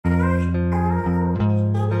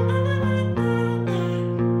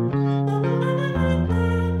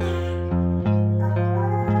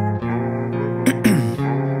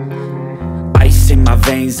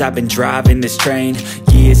years I've been driving this train,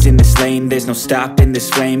 years in this lane, there's no stopping this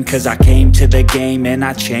flame. Cause I came to the game and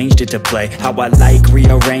I changed it to play how I like,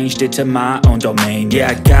 rearranged it to my own domain.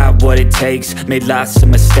 Yeah, I got what it takes, made lots of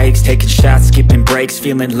mistakes, taking shots, skipping breaks,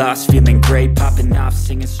 feeling lost, feeling great, popping off,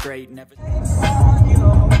 singing straight, never...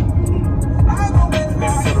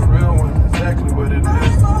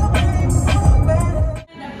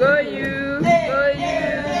 Go you, go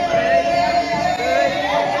you,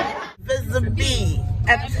 Visible,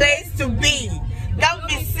 a place to be. Don't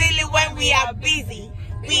be silly when we are busy.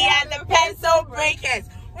 We are the pencil breakers.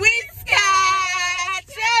 We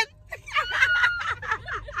scratch.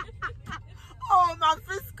 Oh, my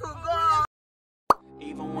physical go.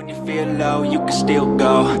 Even when you feel low, you can still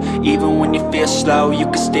go. Even when you feel slow, you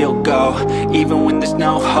can still go. Even when there's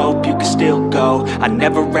no hope, you can still go. I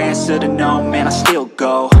never answer to no, man, I still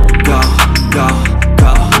go. Go, go,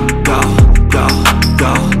 go, go, go, go,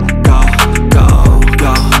 go, go,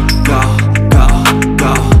 go, go, go,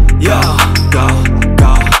 go, yo, go,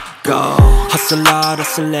 go, go. Hustle hard,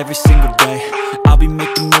 hustle every single day. I'll be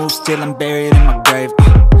making moves till I'm buried in my grave.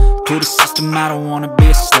 To the system, I don't wanna be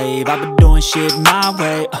a slave. I've been doing shit my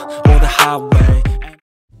way, or the highway.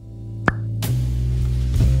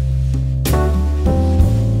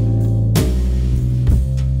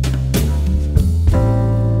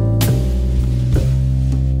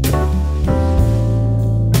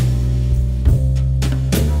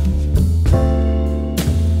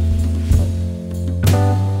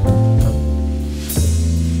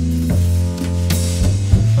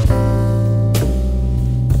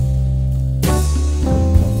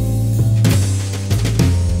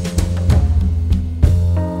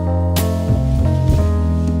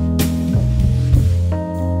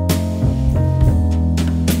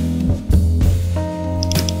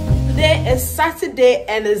 It's Saturday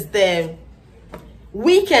and it's the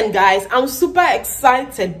weekend, guys. I'm super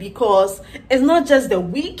excited because it's not just the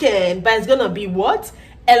weekend, but it's gonna be what?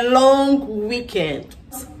 A long weekend.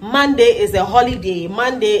 Monday is a holiday.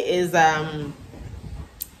 Monday is the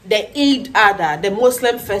Eid Adha, the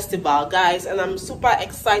Muslim festival, guys, and I'm super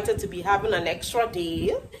excited to be having an extra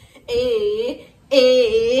day.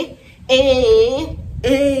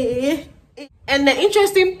 And the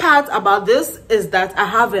interesting part about this is that I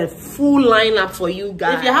have a full lineup for you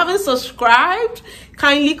guys. If you haven't subscribed,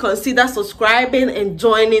 kindly consider subscribing and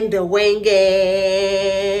joining the Wang Gang.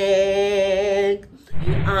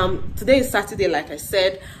 Today is Saturday, like I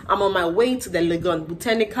said. I'm on my way to the Legon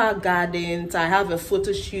Botanical Gardens. I have a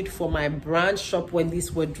photo shoot for my brand shop,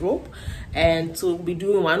 Wendy's Wardrobe, and to be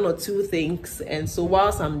doing one or two things. And so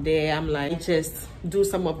whilst I'm there, I'm like, just do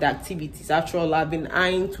some of the activities. After all, I've been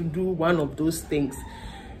eyeing to do one of those things,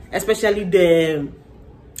 especially the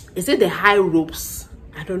high ropes.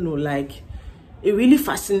 I don't know, like, it really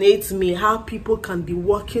fascinates me how people can be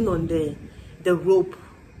walking on the rope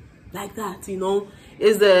like that, you know.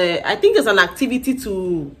 I think it's an activity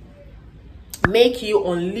to make you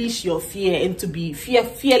unleash your fear and to be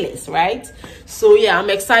fearless, right? So yeah, I'm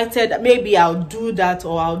excited. Maybe I'll do that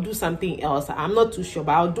or I'll do something else. I'm not too sure,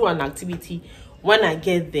 but I'll do an activity when I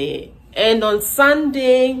get there. And on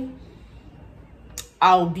Sunday,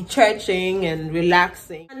 I'll be churching and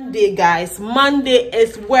relaxing. Monday, guys, Monday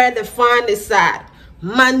is where the fun is at.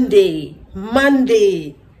 Monday.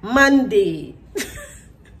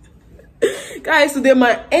 Guys, today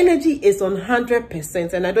my energy is on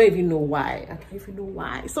 100% and I don't even know why. I don't even know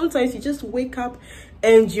why. Sometimes you just wake up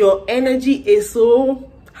and your energy is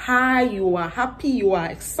so high. You are happy, you are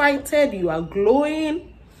excited, you are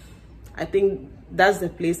glowing. I think that's the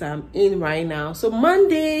place I'm in right now. So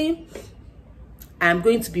Monday, I'm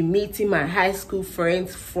going to be meeting my high school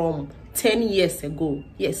friends from 10 years ago.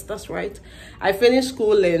 Yes, that's right. I finished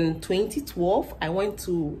school in 2012. I went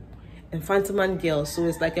to Infantaman Girls, so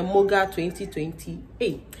it's like a Moga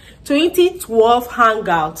 2012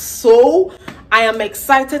 hangout. So I am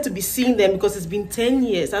excited to be seeing them because it's been 10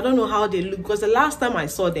 years. I don't know how they look because the last time I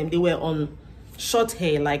saw them, they were on short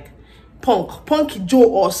hair like Punk Joe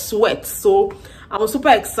or Sweat. So I'm super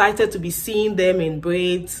excited to be seeing them in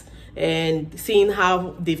braids and seeing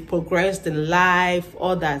how they've progressed in life,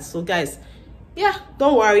 all that. So guys, yeah,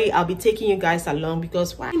 don't worry, I'll be taking you guys along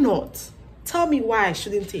because why not? Tell me why I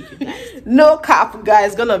shouldn't take you guys. No cap, guys.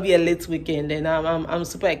 It's gonna be a late weekend and I'm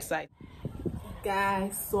super excited,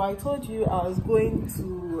 guys. So I told you I was going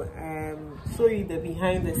to show you the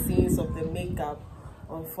behind the scenes of the makeup.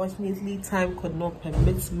 Unfortunately, time could not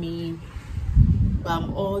permit me.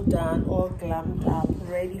 I'm all done, all glammed up,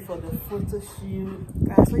 ready for the photo shoot.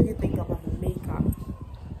 Guys, what do you think about the makeup?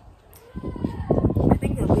 I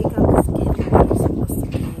think the makeup is giving what you're supposed to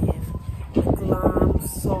give. Glam,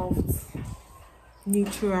 soft,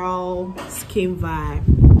 neutral skin vibe.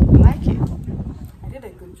 I like it. I did a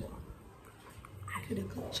good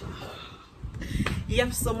job.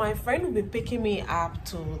 Yep, so my friend will be picking me up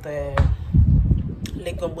to the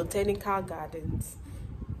Legon Botanical Gardens.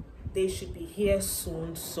 They should be here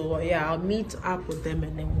soon, so yeah, I'll meet up with them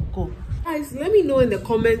and then we'll go. Guys, let me know in the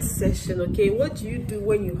comment section, okay, what do you do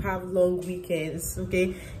when you have long weekends?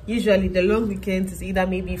 Okay, usually the long weekends is either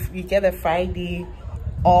maybe if you get a Friday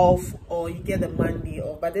off or you get a Monday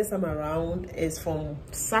off, but this time around is from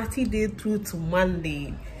Saturday through to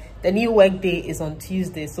Monday. The new work day is on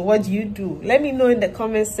Tuesday. So what do you do? Let me know in the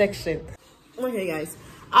comment section. Okay guys,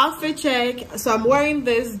 outfit check. So I'm wearing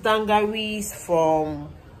this dungarees from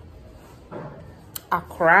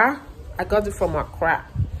Accra. I got it from Accra,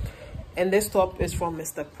 and this top is from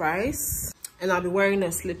Mr. Price, and I'll be wearing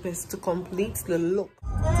the slippers to complete the look.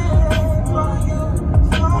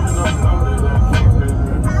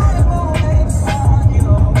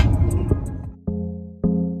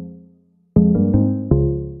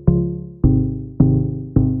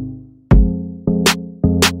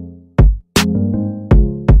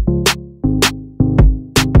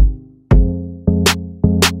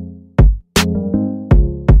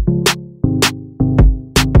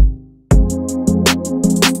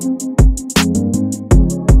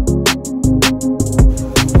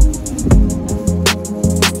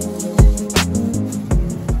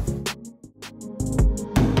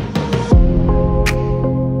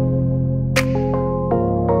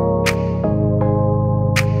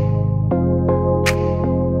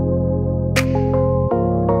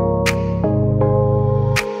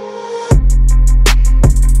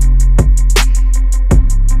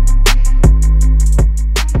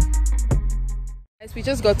 We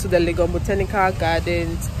just got to the Legon Botanical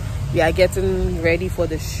Gardens. We are getting ready for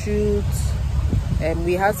the shoot, and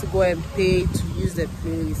we had to go and pay to use the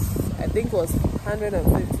place. I think it was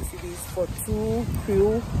 150 cedis for 2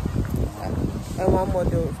 crew and 1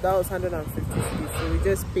 model. That was 150 cedis. So we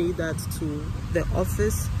just paid that to the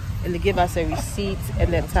office, and they gave us a receipt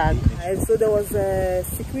and a tag. And so there was a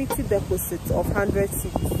security deposit of 100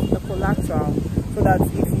 cedis, a collateral, so that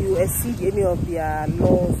if you exceed any of their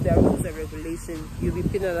laws, their rules and regulations, you'll be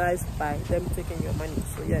penalized by them taking your money.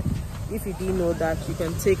 So yeah, if you didn't know that, you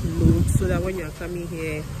can take note so that when you're coming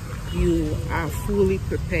here, you are fully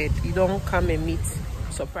prepared. You don't come and meet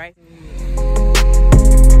surprise.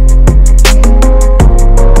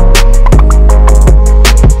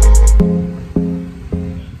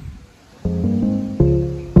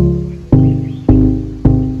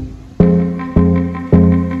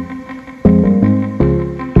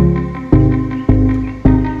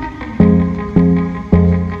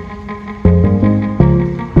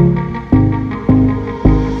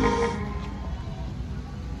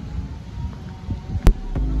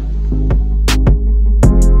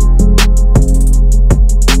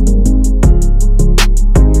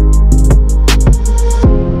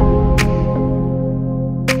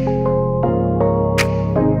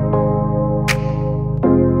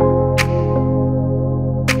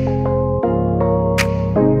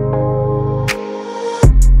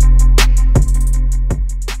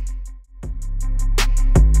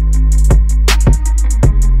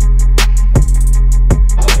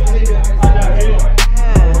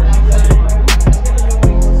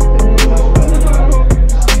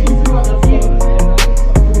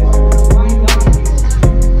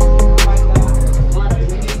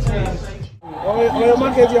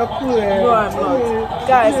 No, I'm not.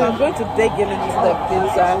 Guys, I'm going to dig into the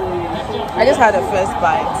pizza. I just had a first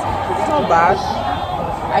bite. It's not bad.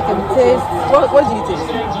 I can taste. What do you taste?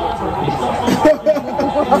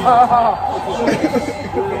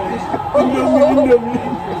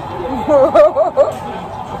 No.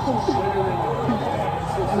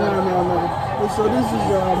 So this is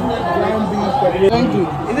ground beef. Thank you.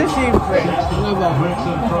 Is it sheep bread? Never.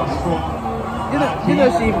 You know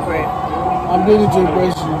sheep bread. I'm doing it to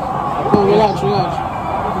impress you. No, relax.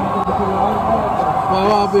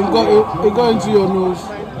 Well, it got into your nose.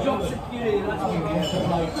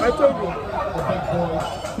 I told you.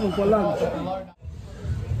 No, for lunch.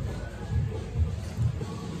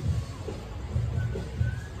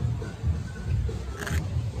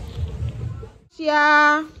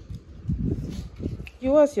 Portia.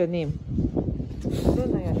 What's your name? I don't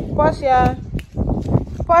know your name. Portia.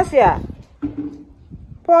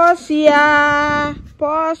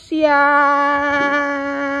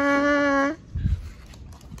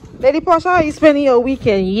 Lady Portia, how are you spending your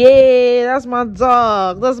weekend? Yeah, that's my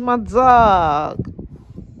dog.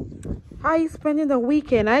 How are you spending the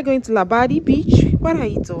weekend? Are you going to Labadi Beach? What are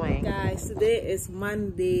you doing? Guys, today is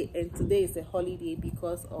Monday and today is a holiday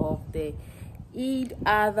because of the Eid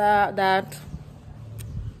Adha that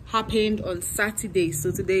happened on Saturday. So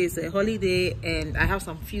today is a holiday and I have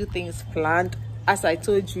some few things planned. As I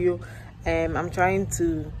told you, I'm trying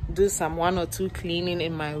to do some 1 or 2 cleaning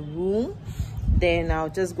in my room. Then I'll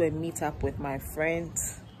just go and meet up with my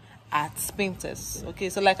friends at Spinters. Okay,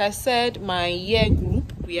 so like I said, my year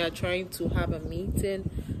group, we are trying to have a meeting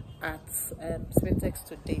at Spinters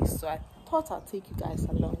today. So I thought I'll take you guys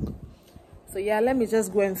along. So yeah, let me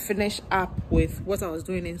just go and finish up with what I was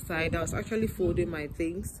doing inside. I was actually folding my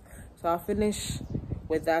things, so I'll finish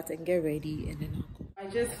with that and get ready, and then I'll go. I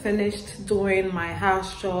just finished doing my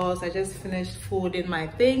house chores. I just finished folding my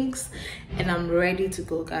things and I'm ready to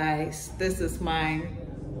go, guys. This is my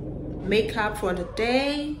makeup for the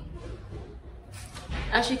day.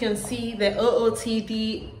 As you can see, the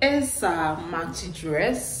OOTD is a maxi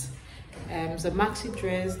dress. It's a maxi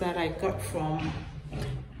dress that I got from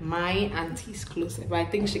my auntie's closet, but I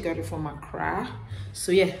think she got it from Accra.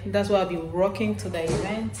 So yeah, that's what I'll be rocking to the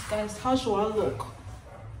event. Guys, how should I look?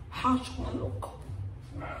 How should I look?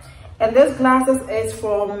 And this glasses is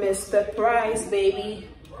from Mr. Price, baby.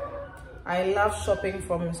 I love shopping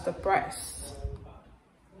from Mr. Price.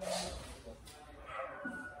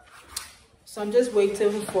 So I'm just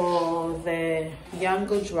waiting for the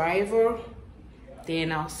younger driver,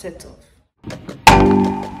 then I'll set off.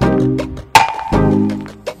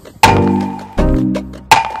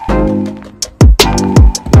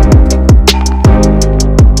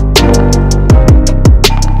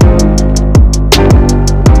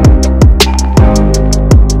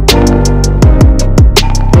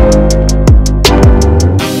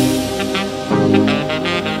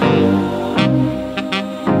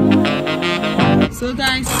 So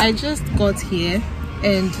guys, I just got here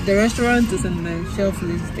and the restaurant is in the shelf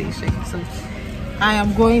list station. So I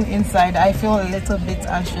am going inside. I feel a little bit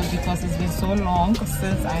anxious because it's been so long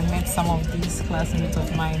since I met some of these classmates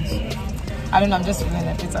of mine. I don't know, I'm just feeling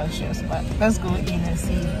a bit anxious, but let's go in and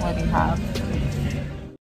see what they have.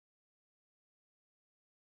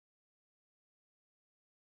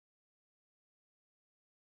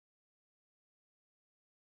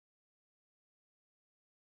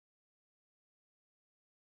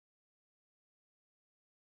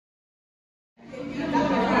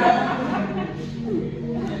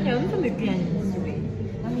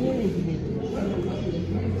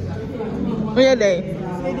 Where are they?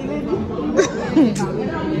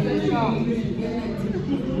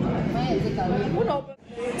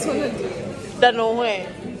 Don't know where.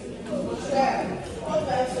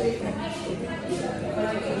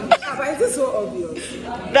 Why is it so obvious?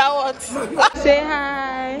 That what? Say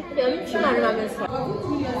hi.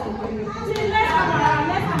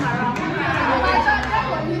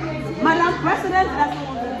 Madam President,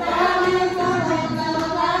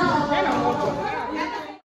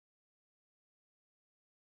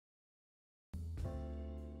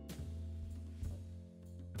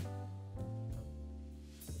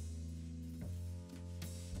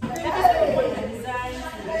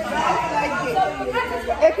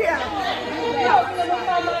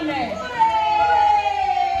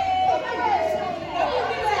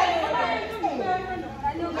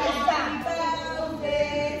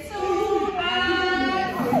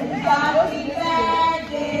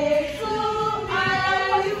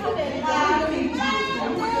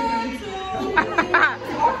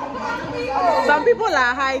 Some people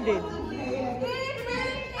are hiding.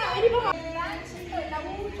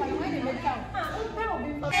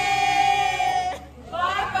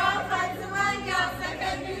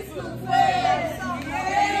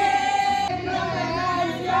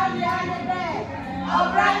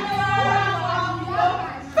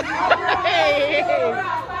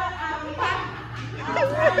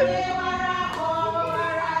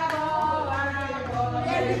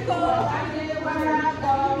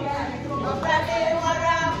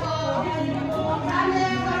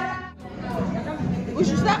 we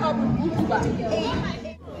should start up with YouTuber.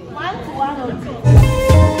 1 to 1 or 2.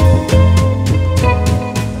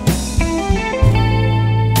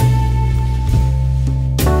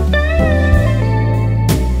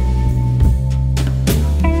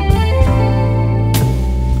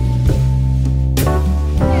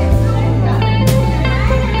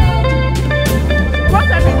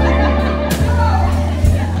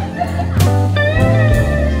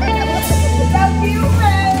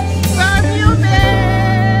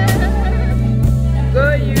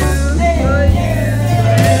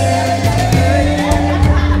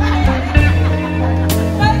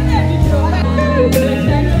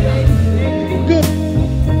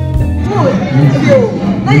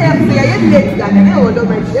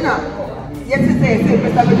 Yes,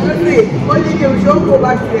 Mr. Only you should go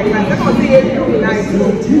back to the class. I don't see you nice.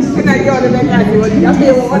 And I got the next time. You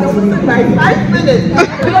say, well, I was by 5 minutes.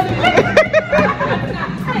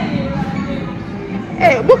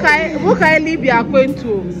 Hey, book I leave your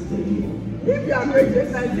acquaintance. If you are going to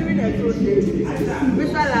start doing it,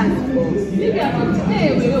 visualize.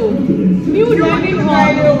 You driving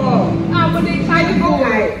home. But they try to go.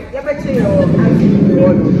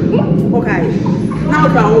 Okay. Now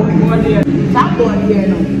that somebody here,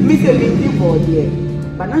 no, Miss Lindy board here.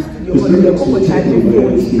 But not studio board, the couple charging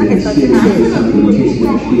phone. I can start to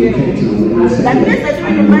that next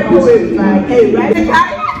time you microwave, hey, right?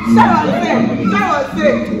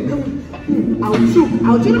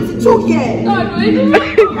 I'll choose to choke here. No, you do.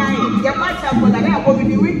 Your match up on that. I'll be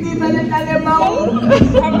with you, but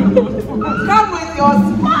come with your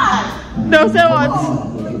smile. No, say what?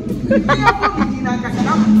 Come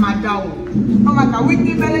with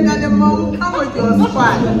me, come with your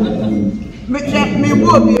smile. Me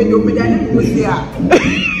will be a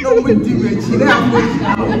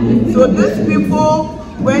so these people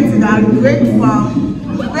went to that great farm.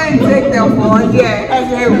 Then take them for here. I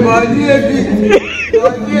said,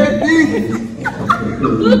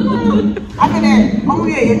 after that,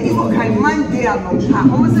 only a people can Monday. I'm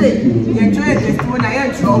almost say, you enjoy this when I am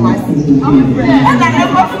sure my and I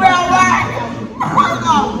never feel right.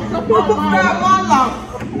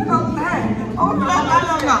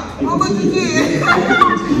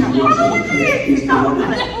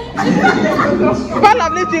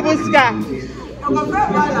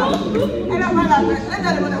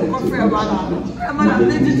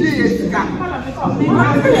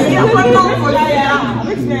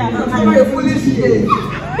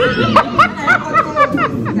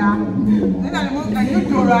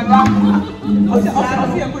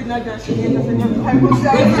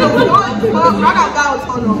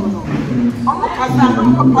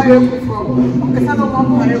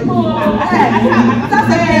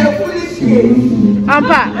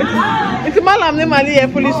 Ampa, it's malam ne mali a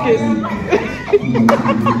foolish case.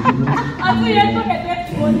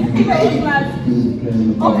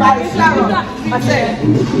 Okay, Sharon. I said,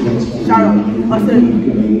 Sharon. I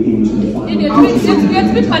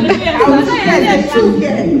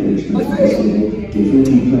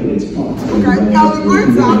okay, I was going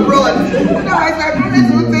to abroad. Otherwise, my parents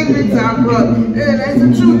would take me to abroad. There's a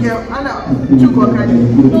true girl. I know. True girl.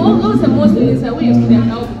 No, those are mostly inside. We used to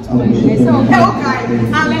help. Okay,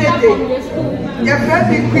 I'm ready. Your friend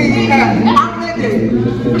is queen. I'm ready.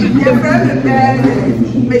 Your friend is ready.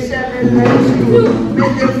 Michelle is ready.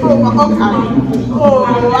 Oh,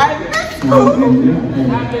 I miss you.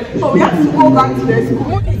 Oh, we have to go back to the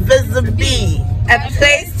school. Visible, a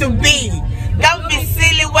place to be. Don't be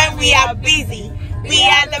silly when we are busy. We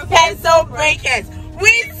are the pencil breakers.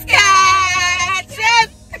 We sketches.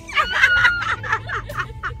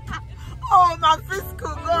 Oh, my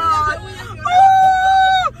fiscal God.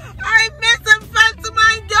 Oh, I miss a friend to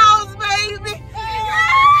my girls, baby. Hey,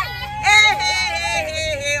 hey,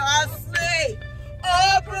 hey, hey, I'll say.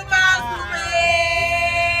 Oh, Brumakume.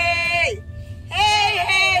 Hey, hey,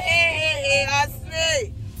 hey, hey, hey, I'll say.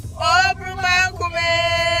 Oh, Brumakume.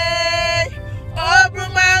 Oh,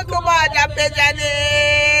 Brumakume, da pejane.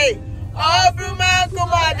 Oh,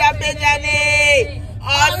 Brumakume, da pejane.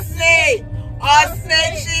 I'll say.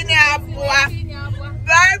 Chine Apua.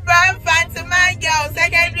 Bye, Fatima girl,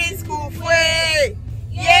 secondary school free.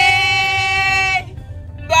 Yay!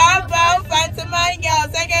 Bye, Fatima girl,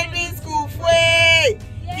 secondary school free.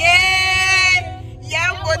 Yay!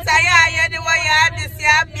 Young Botaya, the way you had to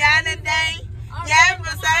say piano day. Young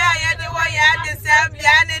Botaya, the way you had to say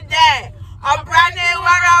piano day. A brand new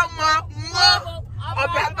more. A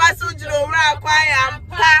Papa Sujura, quiet and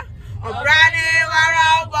pa. A brand new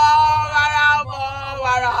warabo,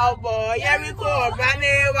 Yeriko,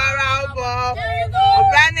 Brane warabo,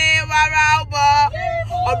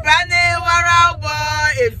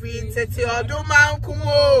 if we take your doman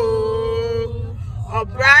kumo, a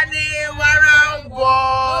brane warabo,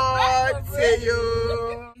 say you.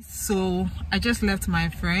 So I just left my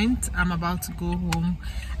friend. I'm about to go home.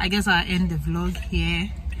 I guess I'll end the vlog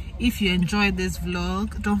here. If you enjoyed this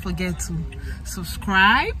vlog, don't forget to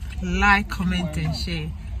subscribe, like, comment, and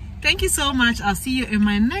share. Thank you so much. I'll see you in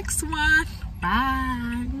my next one.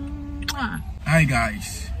 Bye. Hi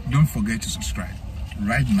guys, don't forget to subscribe.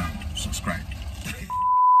 Right now, subscribe.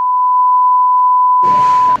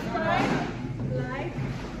 Like,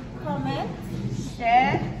 comment,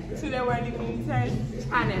 share to the World Community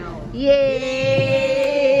channel. Yay!